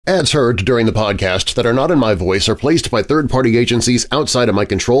Ads heard during the podcast that are not in my voice are placed by third-party agencies outside of my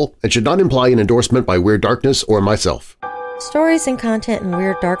control and should not imply an endorsement by Weird Darkness or myself. Stories and content in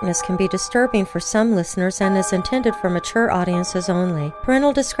Weird Darkness can be disturbing for some listeners and is intended for mature audiences only.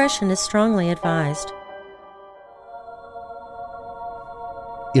 Parental discretion is strongly advised.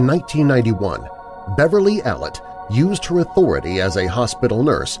 In 1991, Beverly Allitt used her authority as a hospital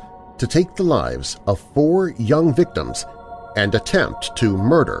nurse to take the lives of 4 young victims and attempt to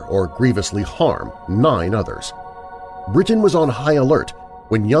murder or grievously harm 9 others. Britain was on high alert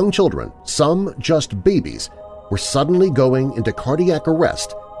when young children, some just babies, were suddenly going into cardiac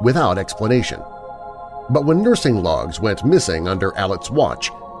arrest without explanation. But when nursing logs went missing under Allitt's watch,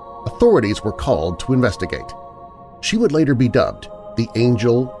 authorities were called to investigate. She would later be dubbed the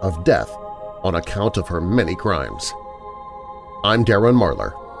Angel of Death on account of her many crimes. I'm Darren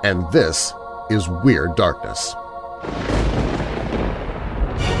Marlar, and this is Weird Darkness.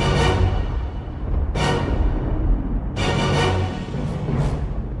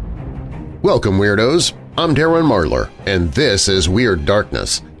 Welcome, Weirdos! I'm Darren Marlar, and this is Weird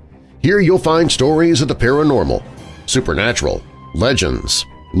Darkness. Here you'll find stories of the paranormal, supernatural, legends,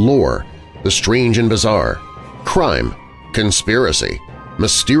 lore, the strange and bizarre, crime, conspiracy,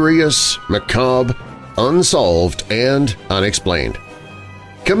 mysterious, macabre, unsolved, and unexplained.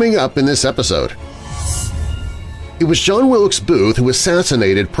 Coming up in this episode… It was John Wilkes Booth who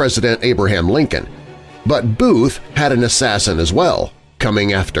assassinated President Abraham Lincoln, but Booth had an assassin as well,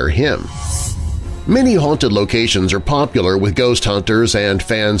 coming after him. Many haunted locations are popular with ghost hunters and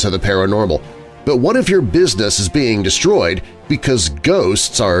fans of the paranormal, but what if your business is being destroyed because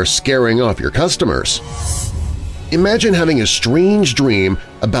ghosts are scaring off your customers? Imagine having a strange dream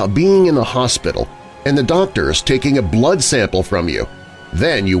about being in the hospital and the doctors taking a blood sample from you.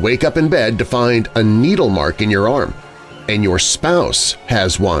 Then you wake up in bed to find a needle mark in your arm, and your spouse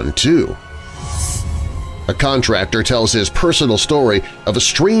has one too. A contractor tells his personal story of a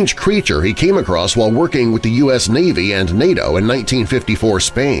strange creature he came across while working with the U.S. Navy and NATO in 1954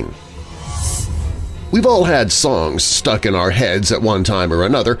 Spain. We've all had songs stuck in our heads at one time or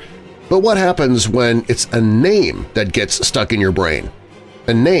another, but what happens when it's a name that gets stuck in your brain?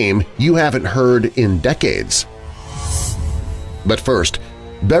 A name you haven't heard in decades. But first,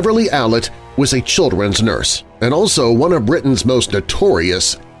 Beverly Allitt was a children's nurse and also one of Britain's most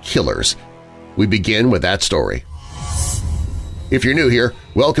notorious killers. We begin with that story. If you're new here,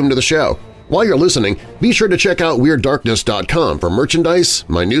 welcome to the show. While you're listening, be sure to check out WeirdDarkness.com for merchandise,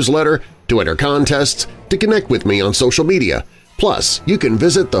 my newsletter, to enter contests, to connect with me on social media. Plus, you can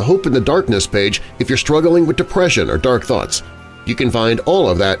visit the Hope in the Darkness page if you're struggling with depression or dark thoughts. You can find all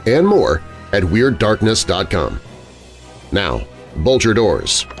of that and more at WeirdDarkness.com. Now, bolt your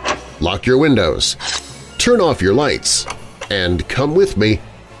doors, lock your windows, turn off your lights, and come with me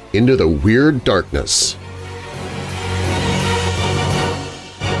into the Weird Darkness.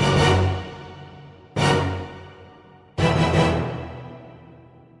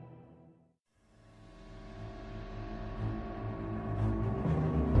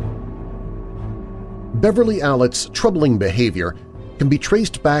 Beverly Allitt's troubling behavior can be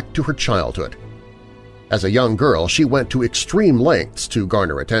traced back to her childhood. As a young girl, she went to extreme lengths to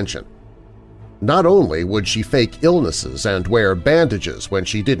garner attention. Not only would she fake illnesses and wear bandages when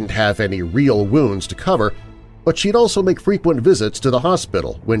she didn't have any real wounds to cover, but she'd also make frequent visits to the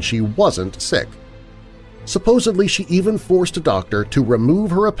hospital when she wasn't sick. Supposedly, she even forced a doctor to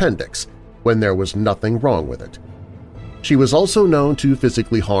remove her appendix when there was nothing wrong with it. She was also known to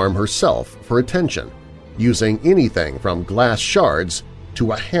physically harm herself for attention, using anything from glass shards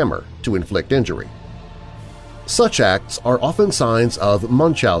to a hammer to inflict injury. Such acts are often signs of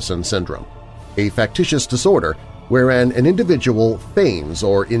Munchausen syndrome, a factitious disorder wherein an individual feigns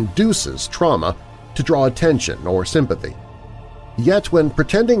or induces trauma to draw attention or sympathy. Yet when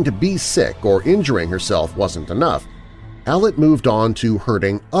pretending to be sick or injuring herself wasn't enough, Allitt moved on to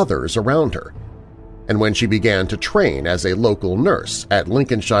hurting others around her. And when she began to train as a local nurse at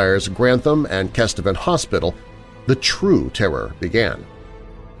Lincolnshire's Grantham and Kesteven Hospital, the true terror began.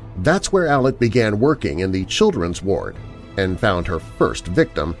 That's where Allitt began working in the children's ward and found her first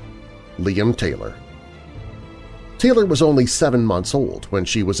victim, Liam Taylor. Taylor was only 7 months old when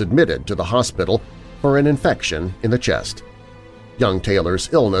she was admitted to the hospital for an infection in the chest. Young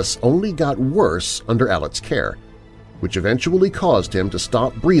Taylor's illness only got worse under Allitt's care, which eventually caused him to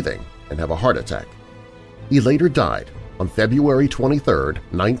stop breathing and have a heart attack. He later died on February 23,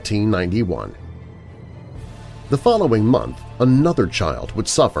 1991. The following month, another child would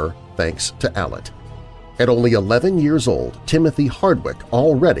suffer thanks to Allitt. At only 11 years old, Timothy Hardwick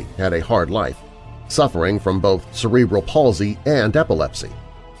already had a hard life, suffering from both cerebral palsy and epilepsy.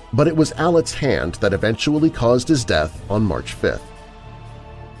 but it was Allitt's hand that eventually caused his death on March 5th.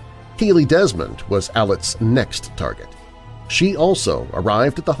 Kaylee Desmond was Allitt's next target. She also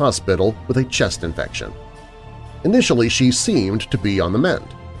arrived at the hospital with a chest infection. Initially, she seemed to be on the mend.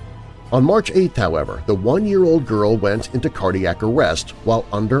 On March 8th, however, the 1-year-old girl went into cardiac arrest while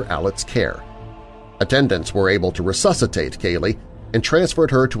under Allitt's care. Attendants were able to resuscitate Kaylee and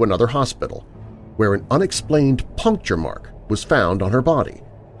transferred her to another hospital, where an unexplained puncture mark was found on her body.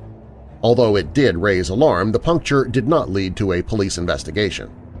 Although it did raise alarm, the puncture did not lead to a police investigation.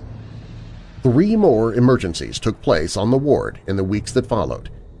 3 more emergencies took place on the ward in the weeks that followed,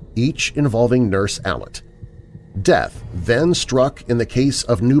 each involving Nurse Allitt. Death then struck in the case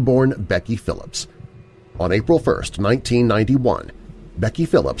of newborn Becky Phillips. On April 1, 1991, Becky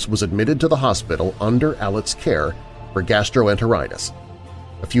Phillips was admitted to the hospital under Allitt's care for gastroenteritis.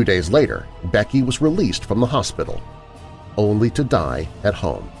 A few days later, Becky was released from the hospital, only to die at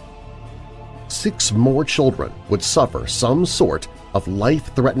home. 6 more children would suffer some sort of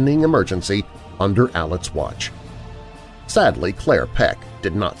life-threatening emergency under Allitt's watch. Sadly, Claire Peck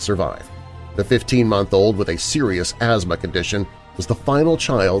did not survive. The 15-month-old with a serious asthma condition was the final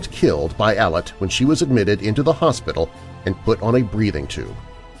child killed by Allitt when she was admitted into the hospital and put on a breathing tube.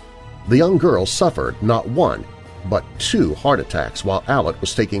 The young girl suffered not 1, but 2 heart attacks while Allitt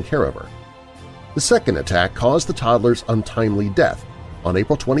was taking care of her. The second attack caused the toddler's untimely death on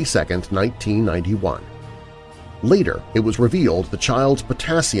April 22, 1991. Later, it was revealed the child's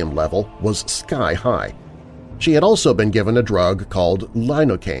potassium level was sky-high. She had also been given a drug called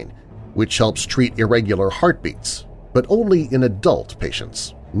lidocaine, which helps treat irregular heartbeats, but only in adult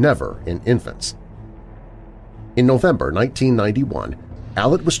patients, never in infants. In November 1991,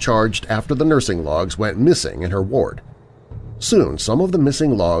 Allitt was charged after the nursing logs went missing in her ward. Soon, some of the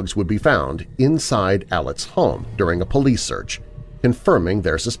missing logs would be found inside Allitt's home during a police search, confirming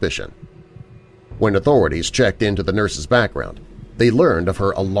their suspicion. When authorities checked into the nurse's background, they learned of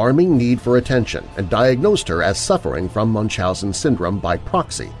her alarming need for attention and diagnosed her as suffering from Munchausen syndrome by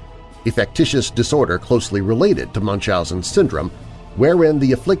proxy, a factitious disorder closely related to Munchausen syndrome wherein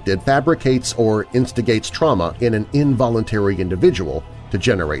the afflicted fabricates or instigates trauma in an involuntary individual to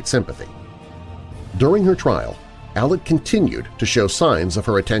generate sympathy. During her trial, Allitt continued to show signs of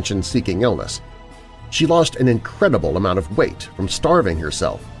her attention-seeking illness. She lost an incredible amount of weight from starving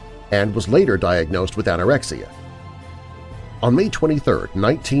herself and was later diagnosed with anorexia. On May 23,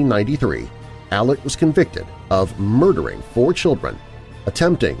 1993, Allitt was convicted of murdering 4 children,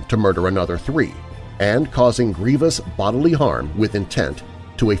 attempting to murder another 3, and causing grievous bodily harm with intent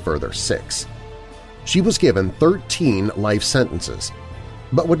to a further 6. She was given 13 life sentences,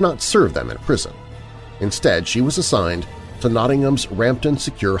 but would not serve them in prison. Instead, she was assigned to Nottingham's Rampton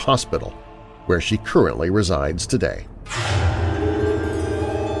Secure Hospital, where she currently resides today.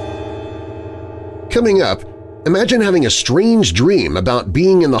 Coming up, imagine having a strange dream about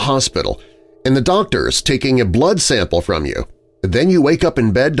being in the hospital and the doctors taking a blood sample from you. Then you wake up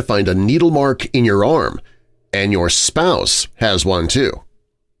in bed to find a needle mark in your arm, and your spouse has one too.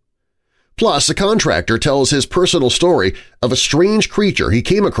 Plus, a contractor tells his personal story of a strange creature he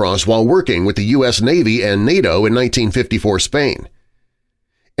came across while working with the U.S. Navy and NATO in 1954 Spain.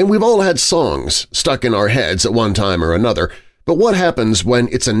 And we've all had songs stuck in our heads at one time or another, but what happens when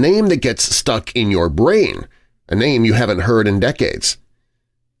it's a name that gets stuck in your brain, a name you haven't heard in decades?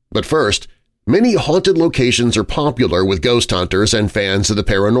 But first, many haunted locations are popular with ghost hunters and fans of the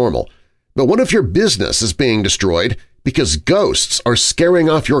paranormal. But what if your business is being destroyed because ghosts are scaring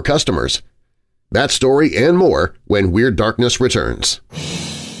off your customers? That story and more when Weird Darkness returns.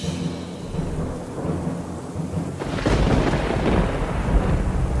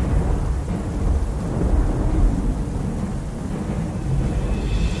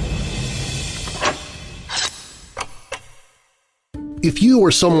 If you or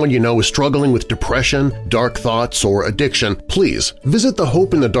someone you know is struggling with depression, dark thoughts, or addiction, please visit the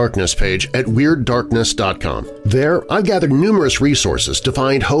Hope in the Darkness page at WeirdDarkness.com. There, I've gathered numerous resources to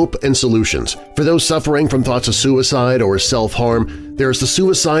find hope and solutions. For those suffering from thoughts of suicide or self-harm, there's the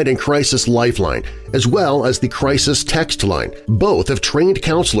Suicide and Crisis Lifeline, as well as the Crisis Text Line. Both have trained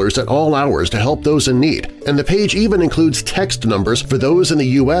counselors at all hours to help those in need, and the page even includes text numbers for those in the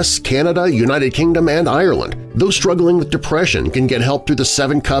U.S., Canada, United Kingdom, and Ireland. Those struggling with depression can get help through the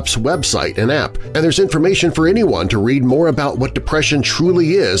 7 Cups website and app, and there's information for anyone to read more about what depression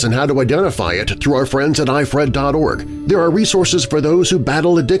truly is and how to identify it through our friends at ifred.org. There are resources for those who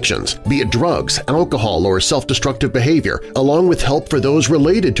battle addictions, be it drugs, alcohol, or self-destructive behavior, along with help help for those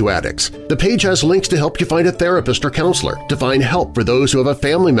related to addicts. The page has links to help you find a therapist or counselor, to find help for those who have a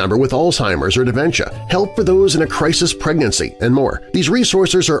family member with Alzheimer's or dementia, help for those in a crisis pregnancy, and more. These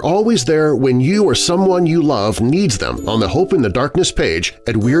resources are always there when you or someone you love needs them on the Hope in the Darkness page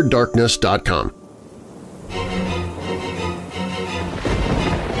at WeirdDarkness.com.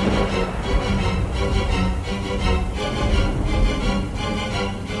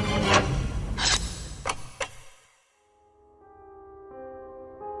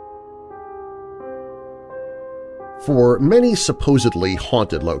 For many supposedly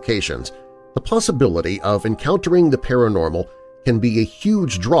haunted locations, the possibility of encountering the paranormal can be a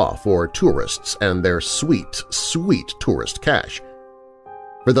huge draw for tourists and their sweet, sweet tourist cash.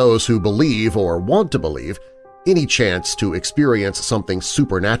 For those who believe or want to believe, any chance to experience something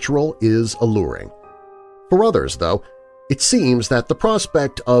supernatural is alluring. For others, though, it seems that the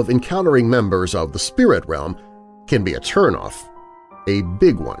prospect of encountering members of the spirit realm can be a turnoff, a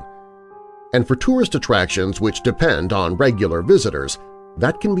big one. And for tourist attractions which depend on regular visitors,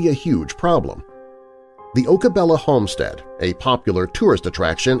 that can be a huge problem. The Oakabella Homestead, a popular tourist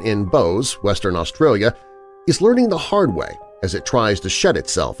attraction in Bowes, Western Australia, is learning the hard way as it tries to shed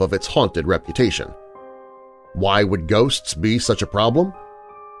itself of its haunted reputation. Why would ghosts be such a problem?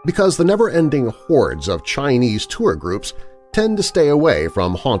 Because the never-ending hordes of Chinese tour groups tend to stay away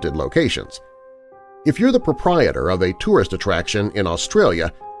from haunted locations. If you're the proprietor of a tourist attraction in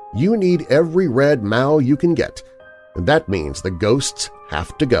Australia, you need every red Mao you can get, and that means the ghosts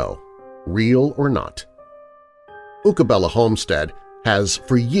have to go, real or not. Oakabella Homestead has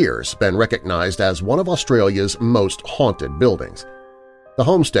for years been recognized as one of Australia's most haunted buildings. The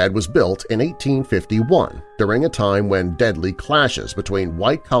homestead was built in 1851 during a time when deadly clashes between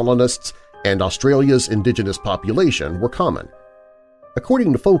white colonists and Australia's indigenous population were common.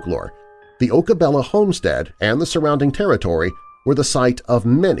 According to folklore, the Oakabella Homestead and the surrounding territory were the site of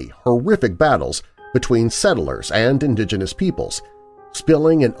many horrific battles between settlers and indigenous peoples,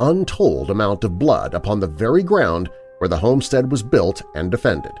 spilling an untold amount of blood upon the very ground where the homestead was built and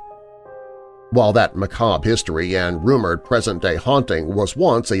defended. While that macabre history and rumored present-day haunting was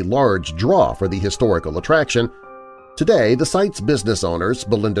once a large draw for the historical attraction, today the site's business owners,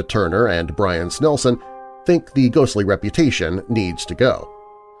 Belinda Turner and Brian Snelson, think the ghostly reputation needs to go.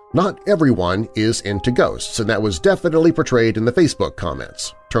 Not everyone is into ghosts, and that was definitely portrayed in the Facebook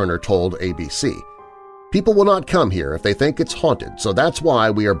comments, Turner told ABC. People will not come here if they think it's haunted, so that's why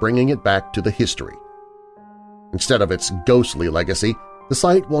we are bringing it back to the history. Instead of its ghostly legacy, the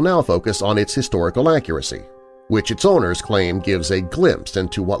site will now focus on its historical accuracy, which its owners claim gives a glimpse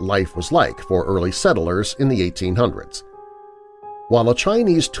into what life was like for early settlers in the 1800s. While a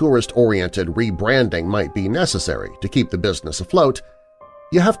Chinese tourist-oriented rebranding might be necessary to keep the business afloat,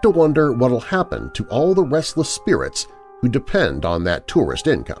 you have to wonder what'll happen to all the restless spirits who depend on that tourist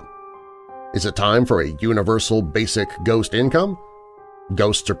income. Is it time for a universal basic ghost income?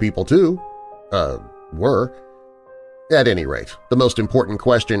 Ghosts are people too. Were. At any rate, the most important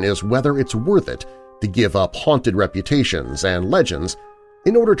question is whether it's worth it to give up haunted reputations and legends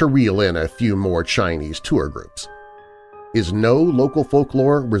in order to reel in a few more Chinese tour groups. Is no local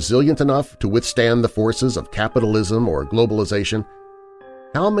folklore resilient enough to withstand the forces of capitalism or globalization?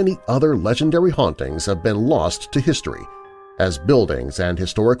 How many other legendary hauntings have been lost to history as buildings and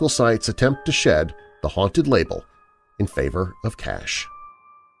historical sites attempt to shed the haunted label in favor of cash?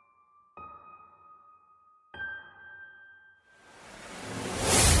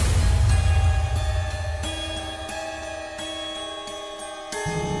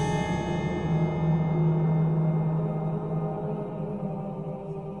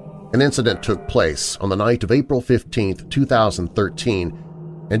 An incident took place on the night of April 15, 2013,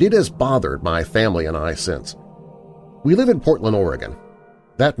 and it has bothered my family and I since. We live in Portland, Oregon.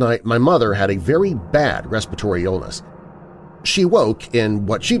 That night, my mother had a very bad respiratory illness. She woke in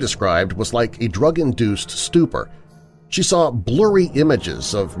what she described was like a drug-induced stupor. She saw blurry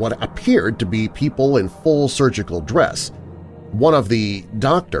images of what appeared to be people in full surgical dress. One of the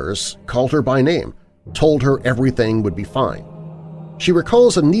doctors called her by name, told her everything would be fine. She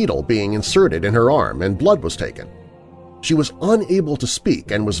recalls a needle being inserted in her arm and blood was taken. She was unable to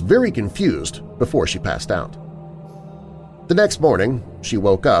speak and was very confused before she passed out. The next morning, she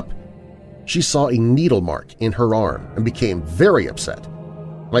woke up. She saw a needle mark in her arm and became very upset.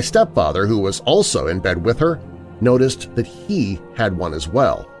 My stepfather, who was also in bed with her, noticed that he had one as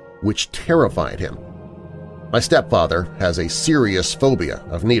well, which terrified him. My stepfather has a serious phobia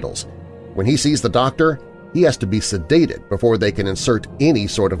of needles. When he sees the doctor, he has to be sedated before they can insert any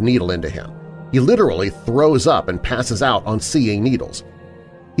sort of needle into him. He literally throws up and passes out on seeing needles.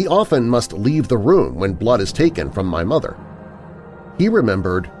 He often must leave the room when blood is taken from my mother. He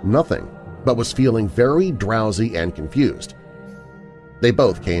remembered nothing, but was feeling very drowsy and confused. They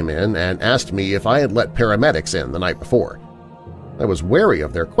both came in and asked me if I had let paramedics in the night before. I was wary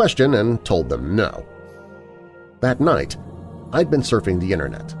of their question and told them no. That night, I'd been surfing the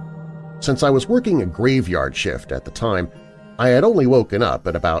internet. Since I was working a graveyard shift at the time, I had only woken up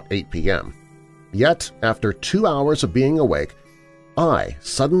at about 8 p.m. Yet, after 2 hours of being awake, I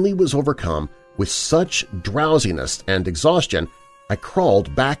suddenly was overcome with such drowsiness and exhaustion I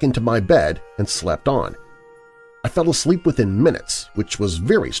crawled back into my bed and slept on. I fell asleep within minutes, which was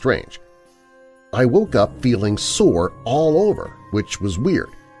very strange. I woke up feeling sore all over, which was weird,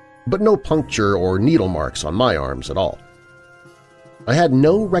 but no puncture or needle marks on my arms at all. I had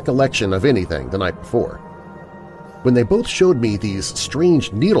no recollection of anything the night before. When they both showed me these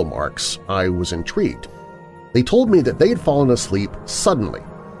strange needle marks, I was intrigued. They told me that they had fallen asleep suddenly,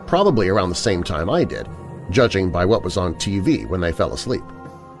 probably around the same time I did, judging by what was on TV when they fell asleep.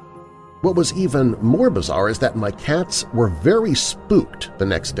 What was even more bizarre is that my cats were very spooked the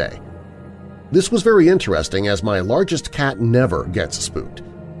next day. This was very interesting as my largest cat never gets spooked.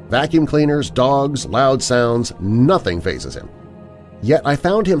 Vacuum cleaners, dogs, loud sounds, nothing fazes him. Yet I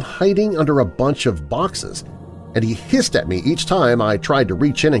found him hiding under a bunch of boxes, and he hissed at me each time I tried to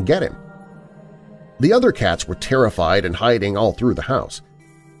reach in and get him. The other cats were terrified and hiding all through the house.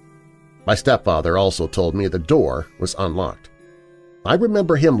 My stepfather also told me the door was unlocked. I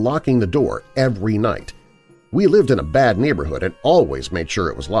remember him locking the door every night. We lived in a bad neighborhood and always made sure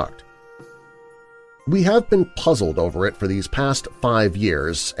it was locked. We have been puzzled over it for these past 5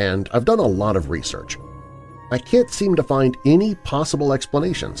 years, and I've done a lot of research. I can't seem to find any possible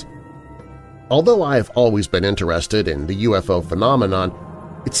explanations. Although I have always been interested in the UFO phenomenon,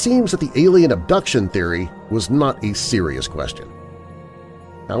 it seems that the alien abduction theory was not a serious question.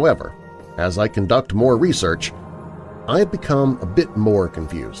 However, as I conduct more research, I have become a bit more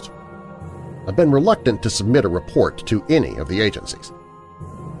confused. I've been reluctant to submit a report to any of the agencies.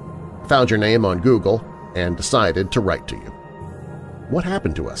 I found your name on Google and decided to write to you. What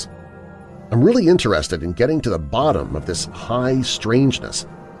happened to us? I'm really interested in getting to the bottom of this high strangeness.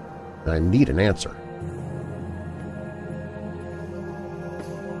 I need an answer.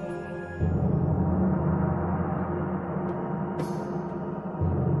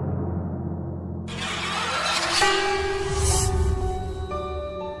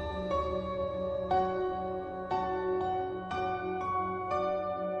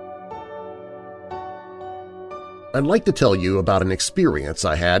 I'd like to tell you about an experience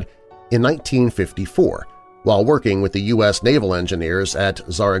I had in 1954 while working with the U.S. naval engineers at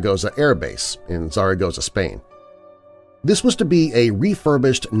Zaragoza Air Base in Zaragoza, Spain. This was to be a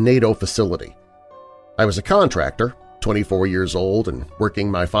refurbished NATO facility. I was a contractor, 24 years old and working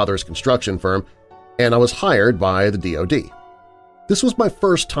my father's construction firm, and I was hired by the DoD. This was my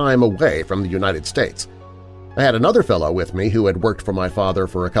first time away from the United States. I had another fellow with me who had worked for my father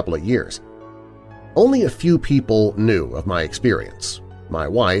for a couple of years. Only a few people knew of my experience, my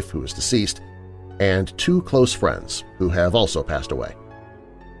wife, who is deceased, and 2 close friends who have also passed away.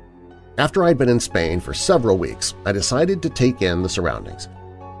 After I'd been in Spain for several weeks, I decided to take in the surroundings.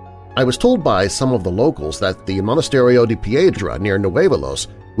 I was told by some of the locals that the Monasterio de Piedra near Nuevelos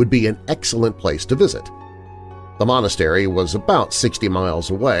would be an excellent place to visit. The monastery was about 60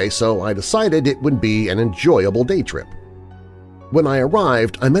 miles away, so I decided it would be an enjoyable day trip. When I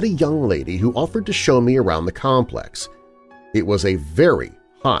arrived, I met a young lady who offered to show me around the complex. It was a very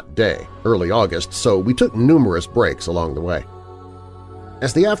hot day, early August, so we took numerous breaks along the way.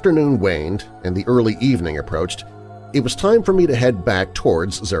 As the afternoon waned and the early evening approached, it was time for me to head back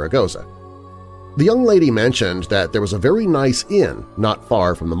towards Zaragoza. The young lady mentioned that there was a very nice inn not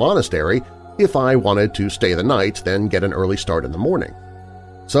far from the monastery if I wanted to stay the night, then get an early start in the morning.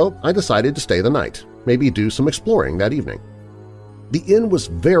 So I decided to stay the night, maybe do some exploring that evening. The inn was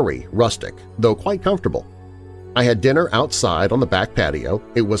very rustic, though quite comfortable. I had dinner outside on the back patio.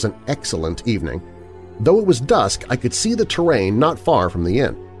 It was an excellent evening. Though it was dusk, I could see the terrain not far from the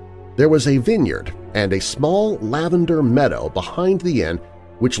inn. There was a vineyard and a small lavender meadow behind the inn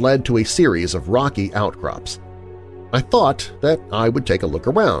which led to a series of rocky outcrops. I thought that I would take a look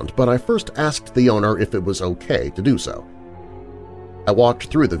around, but I first asked the owner if it was okay to do so. I walked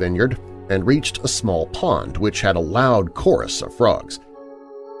through the vineyard and reached a small pond which had a loud chorus of frogs.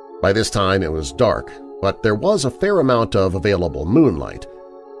 By this time it was dark, but there was a fair amount of available moonlight,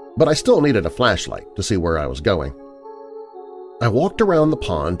 but I still needed a flashlight to see where I was going. I walked around the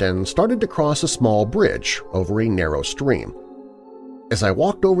pond and started to cross a small bridge over a narrow stream. As I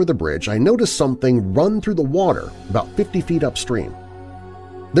walked over the bridge, I noticed something run through the water about 50 feet upstream.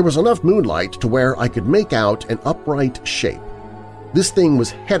 There was enough moonlight to where I could make out an upright shape. This thing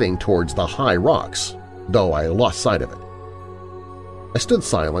was heading towards the high rocks, though I lost sight of it. I stood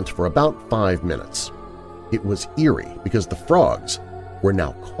silent for about 5 minutes. It was eerie because the frogs were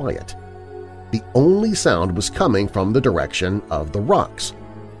now quiet. The only sound was coming from the direction of the rocks,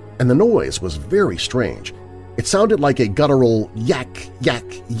 and the noise was very strange. It sounded like a guttural yak, yak,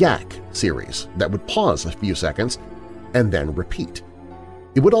 yak series that would pause a few seconds and then repeat.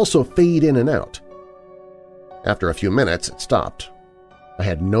 It would also fade in and out. After a few minutes, it stopped. I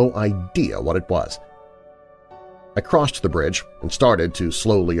had no idea what it was. I crossed the bridge and started to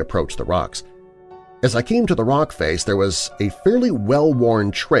slowly approach the rocks. As I came to the rock face, there was a fairly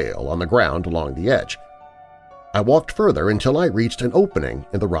well-worn trail on the ground along the edge. I walked further until I reached an opening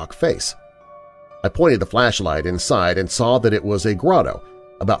in the rock face. I pointed the flashlight inside and saw that it was a grotto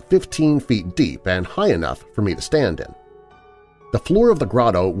about 15 feet deep and high enough for me to stand in. The floor of the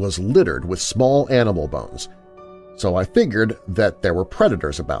grotto was littered with small animal bones, so I figured that there were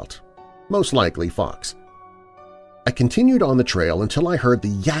predators about, most likely fox. I continued on the trail until I heard the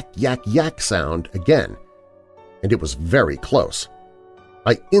yak, yak, yak sound again, and it was very close.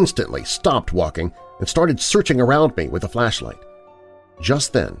 I instantly stopped walking and started searching around me with a flashlight.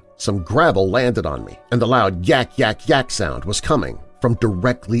 Just then, some gravel landed on me, and the loud yak, yak, yak sound was coming from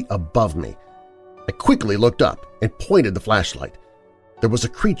directly above me. I quickly looked up and pointed the flashlight. There was a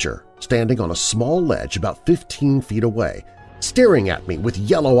creature standing on a small ledge about 15 feet away, staring at me with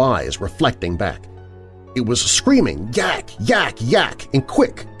yellow eyes reflecting back. It was screaming yak, yak, yak in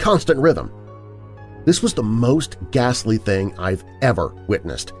quick, constant rhythm. This was the most ghastly thing I've ever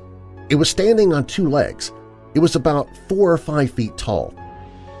witnessed. It was standing on 2 legs. It was about 4 or 5 feet tall.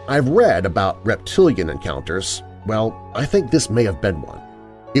 I've read about reptilian encounters. Well, I think this may have been one.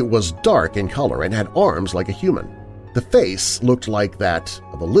 It was dark in color and had arms like a human. The face looked like that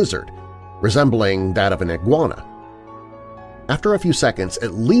of a lizard, resembling that of an iguana. After a few seconds, it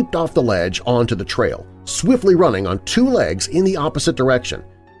leaped off the ledge onto the trail, swiftly running on 2 legs in the opposite direction.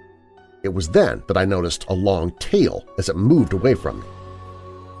 It was then that I noticed a long tail as it moved away from me.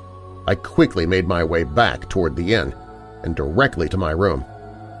 I quickly made my way back toward the inn and directly to my room.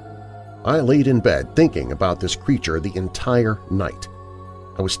 I laid in bed thinking about this creature the entire night.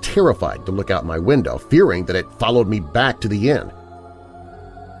 I was terrified to look out my window, fearing that it followed me back to the inn.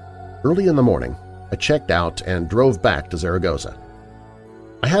 Early in the morning, I checked out and drove back to Zaragoza.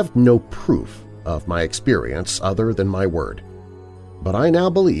 I have no proof of my experience other than my word, but I now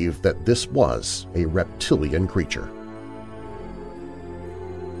believe that this was a reptilian creature.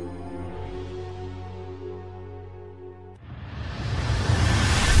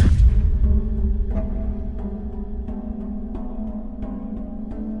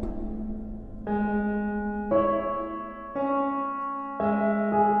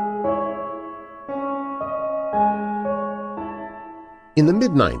 In the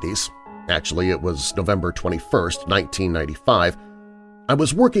mid-90s, actually it was November 21st, 1995, I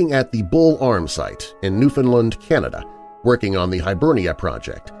was working at the Bull Arms site in Newfoundland, Canada, working on the Hibernia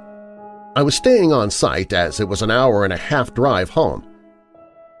project. I was staying on site as it was an hour-and-a-half drive home.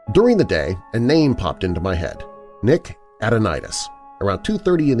 During the day, a name popped into my head, Nick Adonidas, around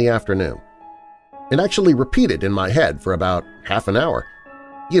 2:30 in the afternoon. It actually repeated in my head for about half an hour.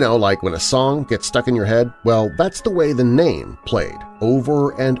 You know, like when a song gets stuck in your head? Well, that's the way the name played,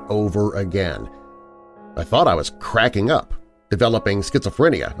 over and over again. I thought I was cracking up, developing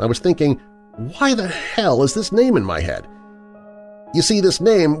schizophrenia. I was thinking, why the hell is this name in my head? You see, this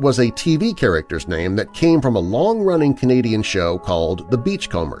name was a TV character's name that came from a long-running Canadian show called The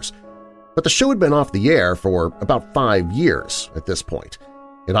Beachcombers, but the show had been off the air for about 5 years at this point.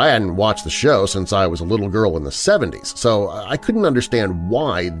 And I hadn't watched the show since I was a little girl in the 70s, so I couldn't understand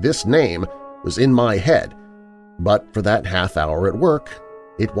why this name was in my head. But for that half hour at work,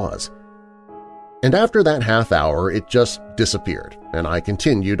 it was. And after that half hour, it just disappeared, and I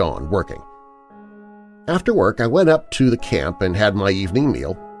continued on working. After work, I went up to the camp and had my evening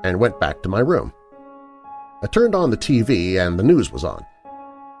meal and went back to my room. I turned on the TV and the news was on.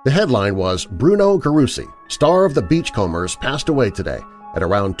 The headline was, "Bruno Carusi, star of The Beachcombers, passed away today at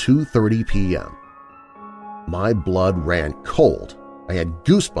around 2:30 p.m. My blood ran cold. I had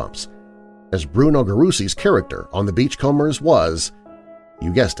goosebumps, as Bruno Carusi's character on The Beachcombers was,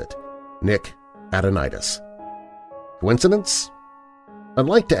 you guessed it, Nick Adonidas. Coincidence? I'd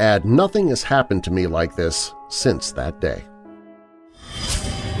like to add nothing has happened to me like this since that day.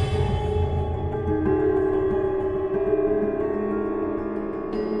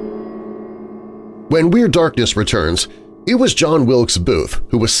 When Weird Darkness returns, it was John Wilkes Booth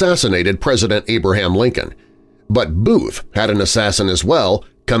who assassinated President Abraham Lincoln, but Booth had an assassin as well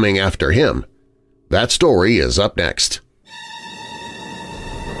coming after him. That story is up next.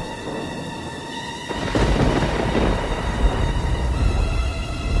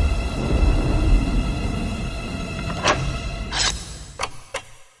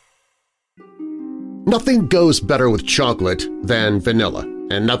 Nothing goes better with chocolate than vanilla,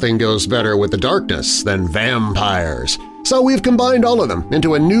 and nothing goes better with the darkness than vampires. So we've combined all of them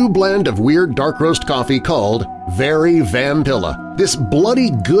into a new blend of weird dark roast coffee called Very Vampilla. This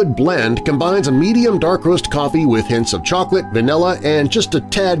bloody good blend combines a medium dark roast coffee with hints of chocolate, vanilla, and just a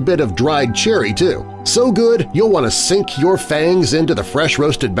tad bit of dried cherry, too. So good, you'll want to sink your fangs into the fresh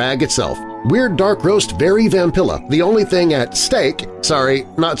roasted bag itself. Weird Dark Roast Very Vampilla. The only thing at stake –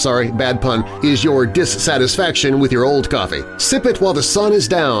 bad pun – is your dissatisfaction with your old coffee. Sip it while the sun is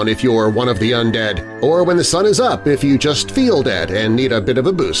down if you're one of the undead, or when the sun is up if you just feel dead and need a bit of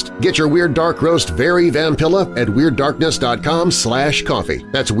a boost. Get your Weird Dark Roast Very Vampilla at WeirdDarkness.com/coffee.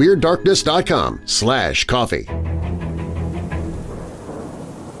 That's WeirdDarkness.com/coffee.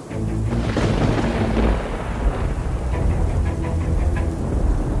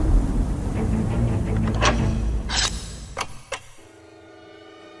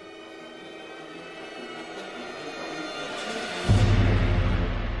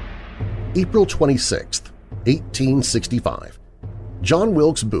 April 26, 1865. John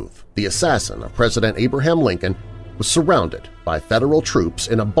Wilkes Booth, the assassin of President Abraham Lincoln, was surrounded by federal troops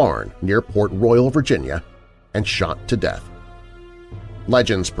in a barn near Port Royal, Virginia, and shot to death.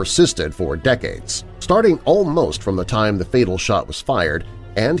 Legends persisted for decades, starting almost from the time the fatal shot was fired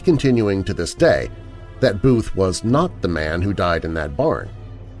and continuing to this day, that Booth was not the man who died in that barn.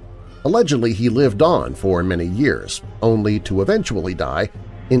 Allegedly, he lived on for many years, only to eventually die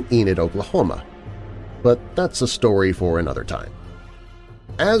in Enid, Oklahoma. But that's a story for another time.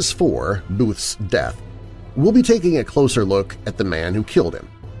 As for Booth's death, we'll be taking a closer look at the man who killed him,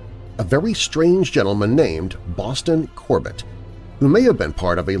 a very strange gentleman named Boston Corbett, who may have been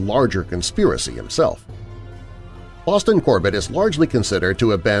part of a larger conspiracy himself. Boston Corbett is largely considered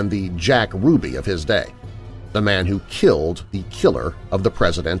to have been the Jack Ruby of his day, the man who killed the killer of the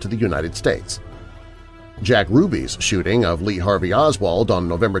President of the United States. Jack Ruby's shooting of Lee Harvey Oswald on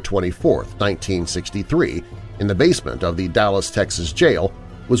November 24, 1963, in the basement of the Dallas, Texas jail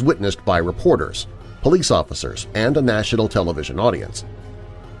was witnessed by reporters, police officers, and a national television audience.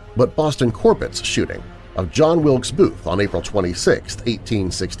 But Boston Corbett's shooting of John Wilkes Booth on April 26,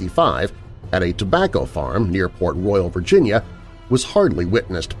 1865, at a tobacco farm near Port Royal, Virginia, was hardly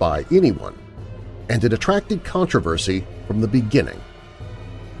witnessed by anyone, and it attracted controversy from the beginning.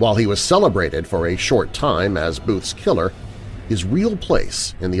 While he was celebrated for a short time as Booth's killer, his real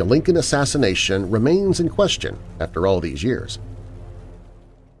place in the Lincoln assassination remains in question after all these years.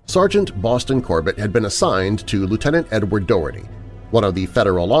 Sergeant Boston Corbett had been assigned to Lieutenant Edward Doherty, one of the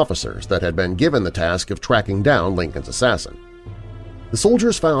federal officers that had been given the task of tracking down Lincoln's assassin. The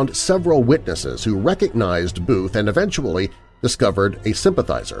soldiers found several witnesses who recognized Booth and eventually discovered a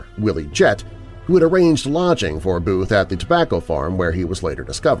sympathizer, Willie Jett, who had arranged lodging for Booth at the tobacco farm where he was later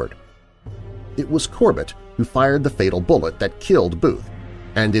discovered. It was Corbett who fired the fatal bullet that killed Booth,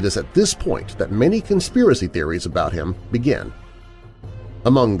 and it is at this point that many conspiracy theories about him begin.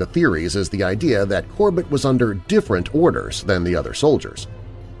 Among the theories is the idea that Corbett was under different orders than the other soldiers.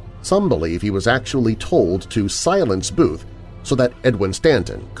 Some believe he was actually told to silence Booth so that Edwin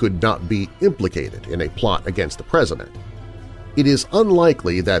Stanton could not be implicated in a plot against the president. It is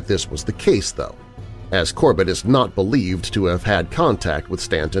unlikely that this was the case, though, as Corbett is not believed to have had contact with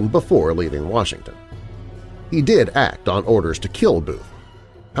Stanton before leaving Washington. He did act on orders to kill Booth.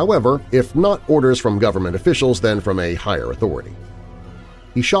 However, if not orders from government officials, then from a higher authority.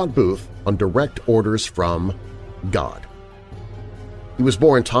 He shot Booth on direct orders from God. He was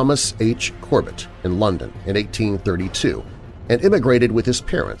born Thomas H. Corbett in London in 1832 and immigrated with his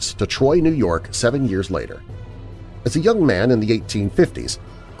parents to Troy, New York 7 years later. As a young man in the 1850s,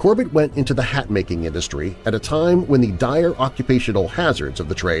 Corbett went into the hat-making industry at a time when the dire occupational hazards of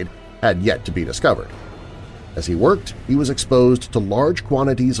the trade had yet to be discovered. As he worked, he was exposed to large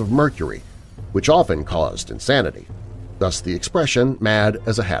quantities of mercury, which often caused insanity, thus the expression "mad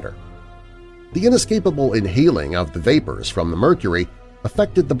as a hatter." The inescapable inhaling of the vapors from the mercury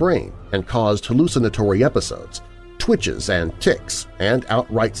affected the brain and caused hallucinatory episodes, twitches and tics, and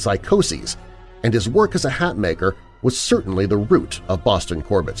outright psychoses, and his work as a hat-maker was certainly the root of Boston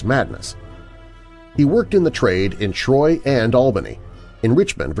Corbett's madness. He worked in the trade in Troy and Albany, in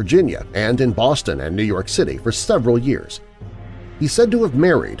Richmond, Virginia, and in Boston and New York City for several years. He's said to have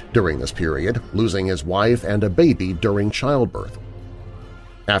married during this period, losing his wife and a baby during childbirth.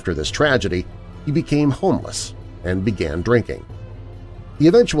 After this tragedy, he became homeless and began drinking. He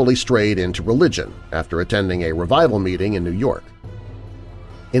eventually strayed into religion after attending a revival meeting in New York.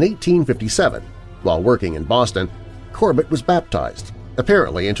 In 1857, while working in Boston, Corbett was baptized,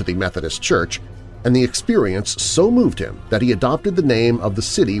 apparently into the Methodist Church, and the experience so moved him that he adopted the name of the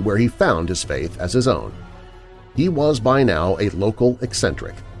city where he found his faith as his own. He was by now a local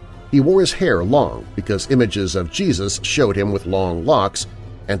eccentric. He wore his hair long because images of Jesus showed him with long locks,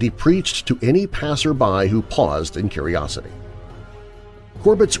 and he preached to any passerby who paused in curiosity.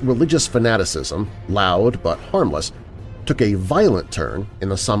 Corbett's religious fanaticism, loud but harmless, took a violent turn in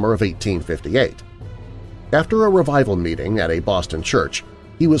the summer of 1858. After a revival meeting at a Boston church,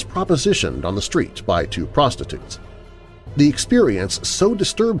 he was propositioned on the street by two prostitutes. The experience so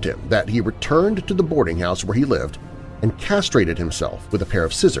disturbed him that he returned to the boarding house where he lived and castrated himself with a pair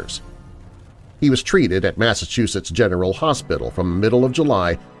of scissors. He was treated at Massachusetts General Hospital from the middle of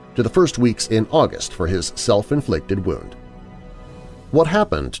July to the first weeks in August for his self-inflicted wound. What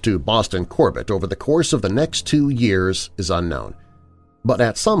happened to Boston Corbett over the course of the next 2 years is unknown, but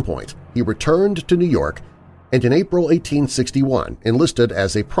at some point he returned to New York and in April 1861 enlisted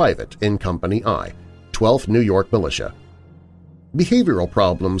as a private in Company I, 12th New York Militia. Behavioral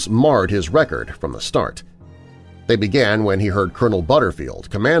problems marred his record from the start. They began when he heard Colonel Butterfield,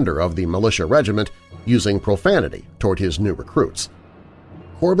 commander of the militia regiment, using profanity toward his new recruits.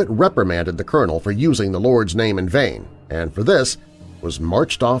 Corbett reprimanded the colonel for using the Lord's name in vain, and for this was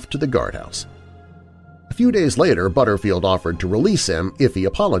marched off to the guardhouse. A few days later, Butterfield offered to release him if he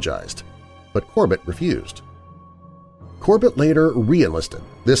apologized, but Corbett refused. Corbett later re-enlisted,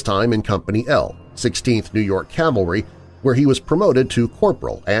 this time in Company L, 16th New York Cavalry, where he was promoted to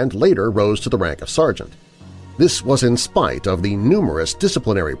corporal and later rose to the rank of sergeant. This was in spite of the numerous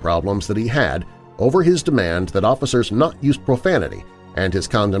disciplinary problems that he had over his demand that officers not use profanity and his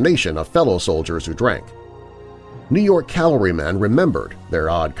condemnation of fellow soldiers who drank. New York cavalrymen remembered their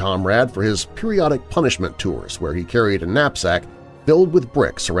odd comrade for his periodic punishment tours where he carried a knapsack filled with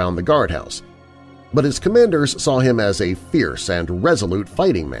bricks around the guardhouse, but his commanders saw him as a fierce and resolute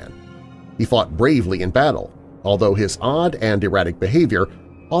fighting man. He fought bravely in battle, although his odd and erratic behavior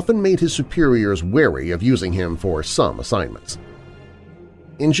often made his superiors wary of using him for some assignments.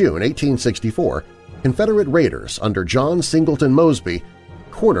 In June 1864, Confederate raiders under John Singleton Mosby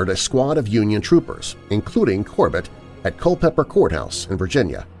cornered a squad of Union troopers, including Corbett, at Culpeper Courthouse in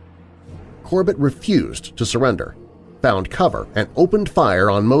Virginia. Corbett refused to surrender, found cover, and opened fire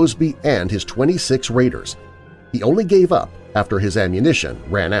on Mosby and his 26 raiders. He only gave up after his ammunition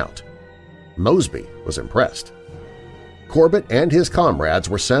ran out. Mosby was impressed. Corbett and his comrades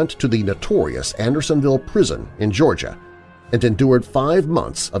were sent to the notorious Andersonville prison in Georgia and endured 5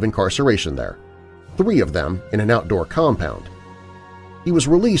 months of incarceration there, 3 of them in an outdoor compound. He was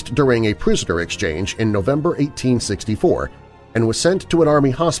released during a prisoner exchange in November 1864 and was sent to an Army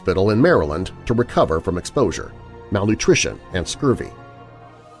hospital in Maryland to recover from exposure, malnutrition, and scurvy.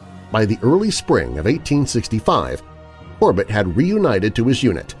 By the early spring of 1865, Corbett had reunited to his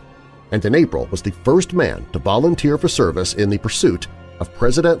unit, and in April was the first man to volunteer for service in the pursuit of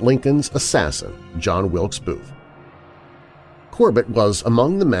President Lincoln's assassin, John Wilkes Booth. Corbett was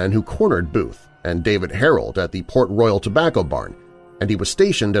among the men who cornered Booth and David Harold at the Port Royal Tobacco Barn, and he was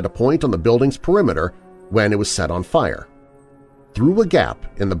stationed at a point on the building's perimeter when it was set on fire. Through a gap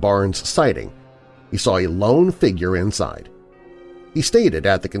in the barn's siding, he saw a lone figure inside. He stated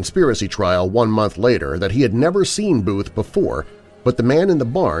at the conspiracy trial 1 month later that he had never seen Booth before, but the man in the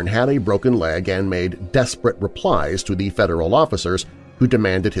barn had a broken leg and made desperate replies to the federal officers who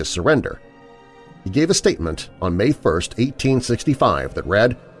demanded his surrender. He gave a statement on May 1, 1865 that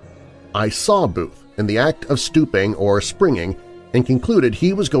read, "I saw Booth in the act of stooping or springing and concluded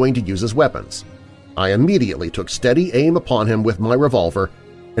he was going to use his weapons. I immediately took steady aim upon him with my revolver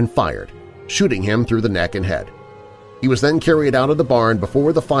and fired, shooting him through the neck and head. He was then carried out of the barn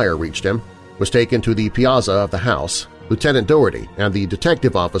before the fire reached him, was taken to the piazza of the house. Lieutenant Doherty and the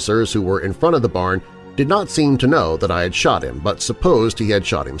detective officers who were in front of the barn did not seem to know that I had shot him but supposed he had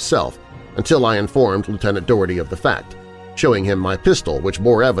shot himself until I informed Lieutenant Doherty of the fact, showing him my pistol which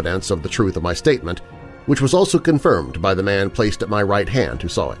bore evidence of the truth of my statement, which was also confirmed by the man placed at my right hand who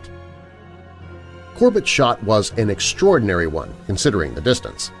saw it." Corbett's shot was an extraordinary one considering the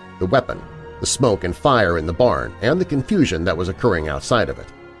distance, the weapon, the smoke and fire in the barn, and the confusion that was occurring outside of it.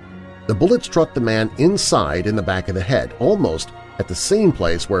 The bullet struck the man inside in the back of the head, almost at the same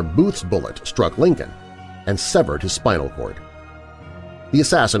place where Booth's bullet struck Lincoln, and severed his spinal cord. The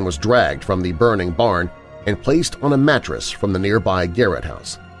assassin was dragged from the burning barn and placed on a mattress from the nearby garret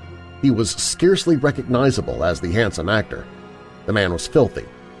house. He was scarcely recognizable as the handsome actor. The man was filthy,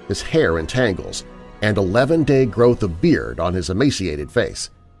 his hair in tangles, and 11-day growth of beard on his emaciated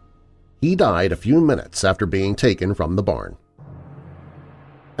face. He died a few minutes after being taken from the barn.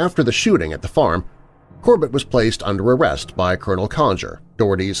 After the shooting at the farm, Corbett was placed under arrest by Colonel Conger,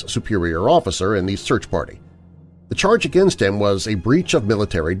 Doherty's superior officer in the search party. The charge against him was a breach of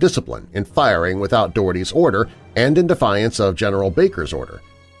military discipline in firing without Doherty's order and in defiance of General Baker's order,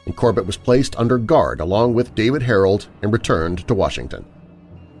 and Corbett was placed under guard along with David Harold and returned to Washington.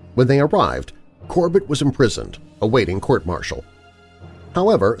 When they arrived, Corbett was imprisoned, awaiting court-martial.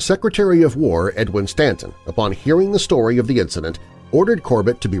 However, Secretary of War Edwin Stanton, upon hearing the story of the incident, ordered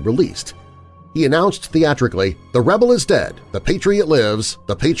Corbett to be released. He announced theatrically, "The rebel is dead, the patriot lives,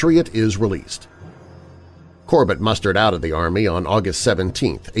 the patriot is released." Corbett mustered out of the Army on August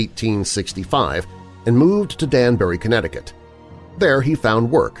 17, 1865, and moved to Danbury, Connecticut. There he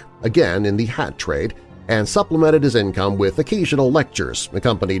found work, again in the hat trade, and supplemented his income with occasional lectures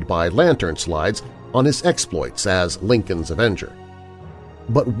accompanied by lantern slides on his exploits as Lincoln's Avenger.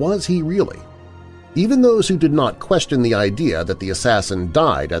 But was he really? Even those who did not question the idea that the assassin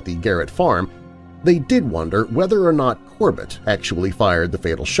died at the Garrett farm, they did wonder whether or not Corbett actually fired the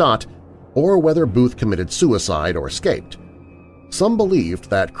fatal shot or whether Booth committed suicide or escaped. Some believed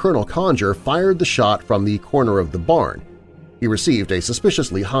that Colonel Conger fired the shot from the corner of the barn. He received a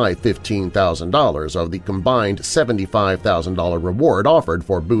suspiciously high $15,000 of the combined $75,000 reward offered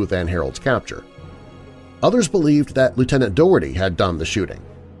for Booth and Harold's capture. Others believed that Lieutenant Doherty had done the shooting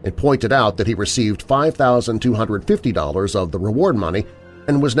and pointed out that he received $5,250 of the reward money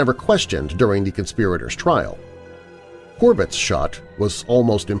and was never questioned during the conspirators' trial. Corbett's shot was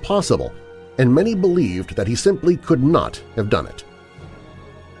almost impossible, and many believed that he simply could not have done it.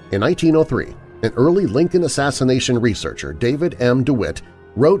 In 1903, an early Lincoln assassination researcher, David M. DeWitt,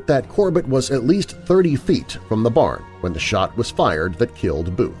 wrote that Corbett was at least 30 feet from the barn when the shot was fired that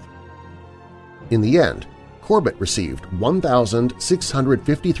killed Booth. In the end, Corbett received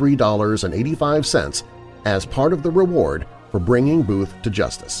 $1,653.85 as part of the reward for bringing Booth to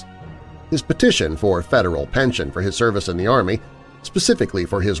justice. His petition for federal pension for his service in the Army, specifically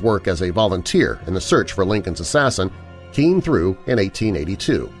for his work as a volunteer in the search for Lincoln's assassin, came through in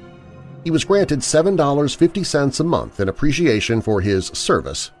 1882. He was granted $7.50 a month in appreciation for his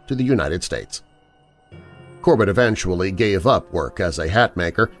service to the United States. Corbett eventually gave up work as a hat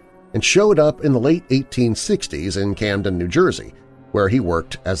maker and showed up in the late 1860s in Camden, New Jersey, where he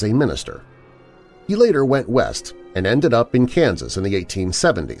worked as a minister. He later went west and ended up in Kansas in the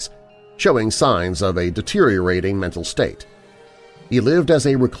 1870s, showing signs of a deteriorating mental state. He lived as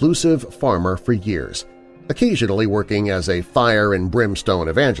a reclusive farmer for years, occasionally working as a fire and brimstone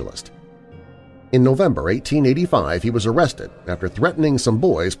evangelist. In November 1885, he was arrested after threatening some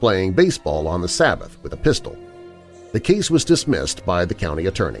boys playing baseball on the Sabbath with a pistol. The case was dismissed by the county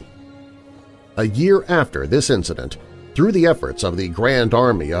attorney. A year after this incident, through the efforts of the Grand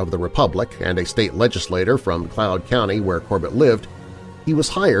Army of the Republic and a state legislator from Cloud County where Corbett lived, he was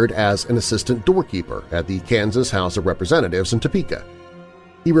hired as an assistant doorkeeper at the Kansas House of Representatives in Topeka.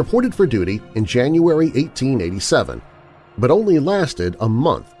 He reported for duty in January 1887, but only lasted a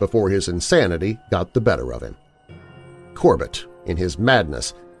month before his insanity got the better of him. Corbett, in his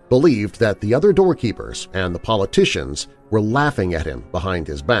madness, believed that the other doorkeepers and the politicians were laughing at him behind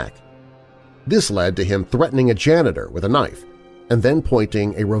his back. This led to him threatening a janitor with a knife and then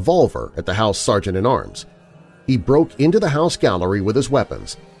pointing a revolver at the House Sergeant-at-Arms. He broke into the House gallery with his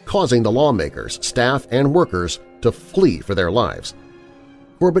weapons, causing the lawmakers, staff, and workers to flee for their lives.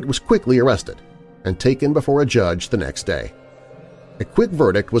 Corbett was quickly arrested and taken before a judge the next day. A quick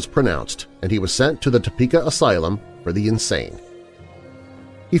verdict was pronounced, and he was sent to the Topeka Asylum for the insane.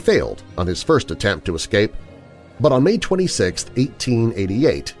 He failed on his first attempt to escape, but on May 26,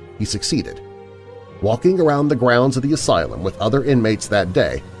 1888, he succeeded. Walking around the grounds of the asylum with other inmates that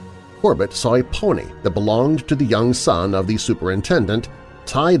day, Corbett saw a pony that belonged to the young son of the superintendent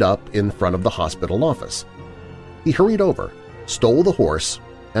tied up in front of the hospital office. He hurried over, stole the horse,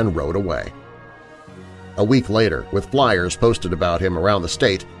 and rode away. A week later, with flyers posted about him around the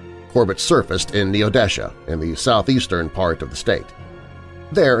state, Corbett surfaced in Neodesha, in the southeastern part of the state.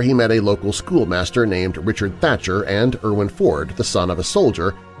 There he met a local schoolmaster named Richard Thatcher and Irwin Ford, the son of a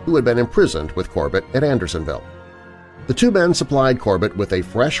soldier who had been imprisoned with Corbett at Andersonville. The two men supplied Corbett with a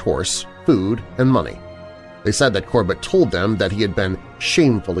fresh horse, food, and money. They said that Corbett told them that he had been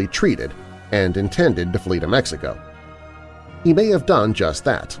shamefully treated and intended to flee to Mexico. He may have done just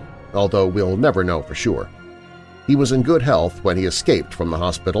that, although we'll never know for sure. He was in good health when he escaped from the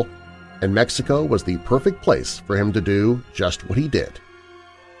hospital, and Mexico was the perfect place for him to do just what he did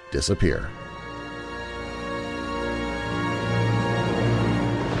 – disappear.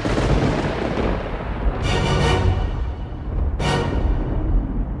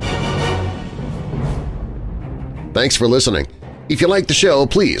 Thanks for listening. If you like the show,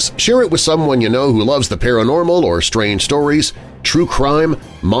 please share it with someone you know who loves the paranormal or strange stories, true crime,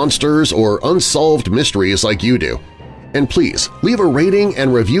 monsters, or unsolved mysteries like you do. And please leave a rating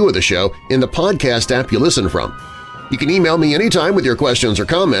and review of the show in the podcast app you listen from. You can email me anytime with your questions or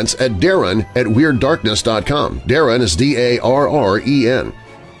comments at darren@weirddarkness.com. Darren is D-A-R-R-E-N.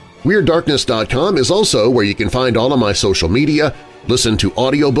 WeirdDarkness.com is also where you can find all of my social media, listen to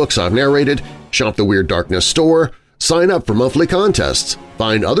audiobooks I've narrated, shop the Weird Darkness store, sign up for monthly contests,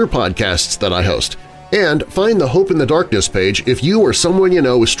 find other podcasts that I host, and find the Hope in the Darkness page if you or someone you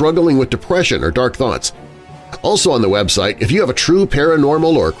know is struggling with depression or dark thoughts. Also on the website, if you have a true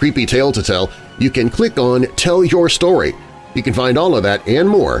paranormal or creepy tale to tell, you can click on Tell Your Story. You can find all of that and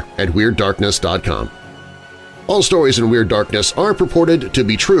more at WeirdDarkness.com. All stories in Weird Darkness are purported to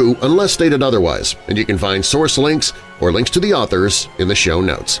be true unless stated otherwise, and you can find source links or links to the authors in the show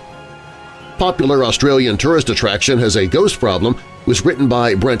notes. Popular Australian tourist attraction Has a Ghost Problem was written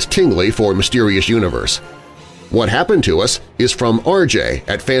by Brent Tingley for Mysterious Universe. What Happened to Us is from RJ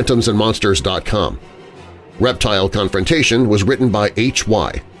at phantomsandmonsters.com. Reptile Confrontation was written by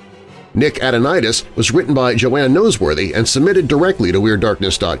H.Y. Nick Adonidas was written by Joanne Noseworthy and submitted directly to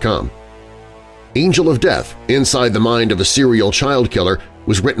WeirdDarkness.com. Angel of Death, Inside the Mind of a Serial Child Killer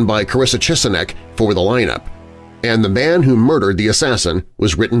was written by Carissa Chisenek for The Lineup, and The Man Who Murdered the Assassin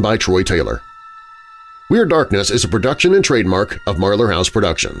was written by Troy Taylor. Weird Darkness is a production and trademark of Marlar House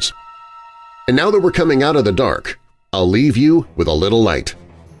Productions. And now that we're coming out of the dark, I'll leave you with a little light.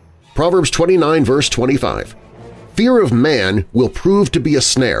 Proverbs 29 verse 25, "Fear of man will prove to be a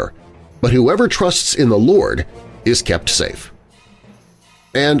snare, but whoever trusts in the Lord is kept safe."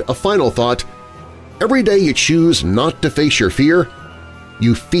 And a final thought, every day you choose not to face your fear,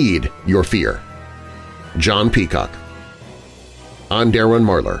 you feed your fear. John Peacock. I'm Darren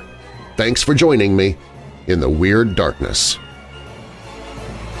Marlar. Thanks for joining me in the Weird Darkness.